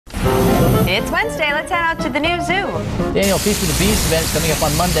It's Wednesday. Let's head out to the new zoo. Daniel, Feast with the Beast event is coming up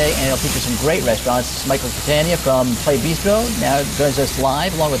on Monday, and it'll feature some great restaurants. This is Michael Catania from Plae Bistro now joins us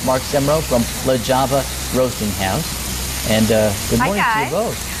live, along with Mark Semro from Jave Roasting House. And good morning to you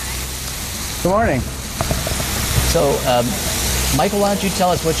both. Good morning. So, Michael, why don't you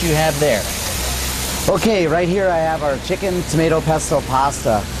tell us what you have there? Okay, right here I have our chicken tomato pesto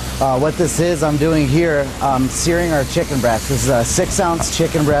pasta. What this is, I'm doing here, searing our chicken breast. This is a 6-ounce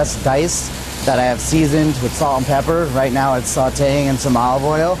chicken breast diced that I have seasoned with salt and pepper. Right now it's sauteing in some olive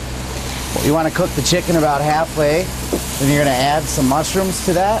oil. You want to cook the chicken about halfway, then you're going to add some mushrooms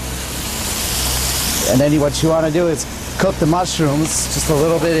to that. And then what you want to do is cook the mushrooms just a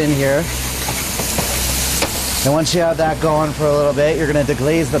little bit in here. And once you have that going for a little bit, you're going to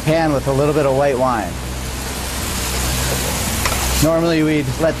deglaze the pan with a little bit of white wine. Normally we'd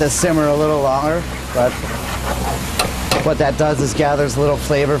let this simmer a little longer, but what that does is gathers a little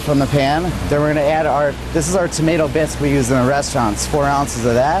flavor from the pan. Then we're going to add this is our tomato bisque we use in the restaurants, 4 ounces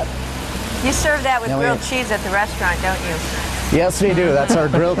of that. You serve that with grilled cheese at the restaurant, don't you? Yes, we do. That's our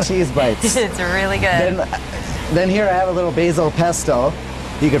grilled cheese bites. It's really good. Then here I have a little basil pesto.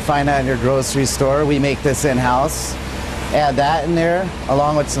 You can find that in your grocery store. We make this in-house. Add that in there,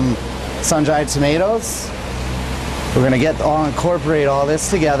 along with some sun-dried tomatoes. We're going to incorporate all this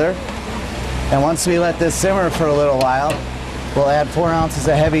together. And once we let this simmer for a little while, we'll add 4 ounces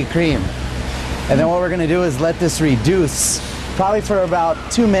of heavy cream. And then what we're going to do is let this reduce, probably for about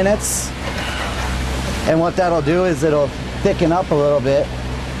 2 minutes. And what that'll do is it'll thicken up a little bit.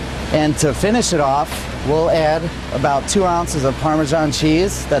 And to finish it off, we'll add about 2 ounces of Parmesan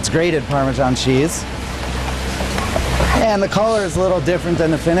cheese. That's grated Parmesan cheese. And the color is a little different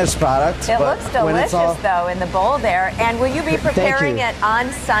than the finished product. It looks delicious, though, in the bowl there. And will you be preparing it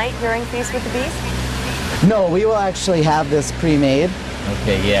on site during Feast with the Beast? No, we will actually have this pre-made.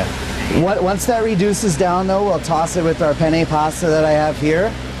 Okay, yeah. Once that reduces down, though, we'll toss it with our penne pasta that I have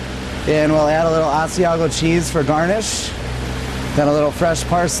here. And we'll add a little Asiago cheese for garnish. Then a little fresh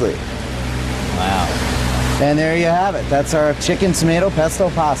parsley. Wow. And there you have it. That's our chicken tomato pesto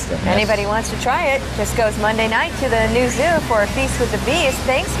pasta. Anybody wants to try it, just goes Monday night to the new zoo for a Feast with the Beast.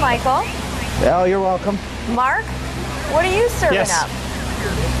 Thanks, Michael. Oh, you're welcome. Mark, what are you serving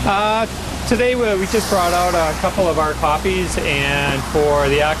up? Today we just brought out a couple of our coffees, and for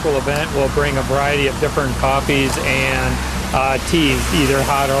the actual event we'll bring a variety of different coffees and teas, either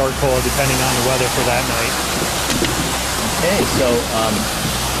hot or cold, depending on the weather for that night. Okay, so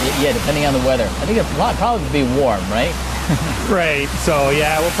yeah, depending on the weather. I think it'll probably be warm, right? Right, so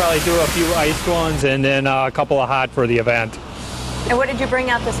yeah, we'll probably do a few iced ones and then a couple of hot for the event. And what did you bring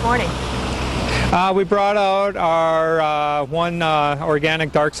out this morning? We brought out our one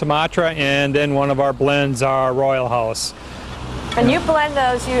organic dark Sumatra, and then one of our blends, our Royal House. And you blend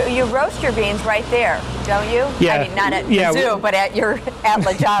those, you roast your beans right there, don't you? Yeah. I mean, not at the zoo, but at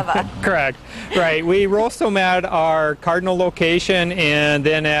La Java. Correct. Right. We roast them at our Cardinal location and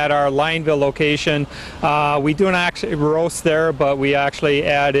then at our Lineville location. We don't actually roast there, but we actually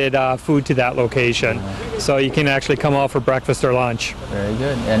added food to that location. So you can actually come out for breakfast or lunch. Very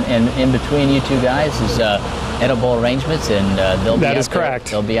good. And in between you two guys is edible arrangements, and they'll be that out is there.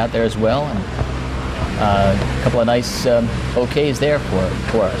 correct. They'll be out there as well. And a couple of nice bouquets there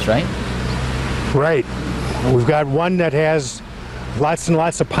for us, right? Right. We've got one that has lots and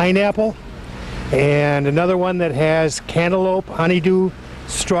lots of pineapple, and another one that has cantaloupe, honeydew,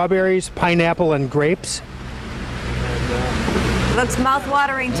 strawberries, pineapple, and grapes. Looks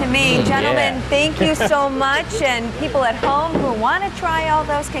mouth-watering to me. Gentlemen, thank you so much. And people at home who want to try all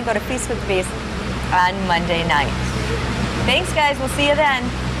those can go to Feast with the Beast on Monday night. Thanks, guys. We'll see you then.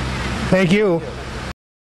 Thank you.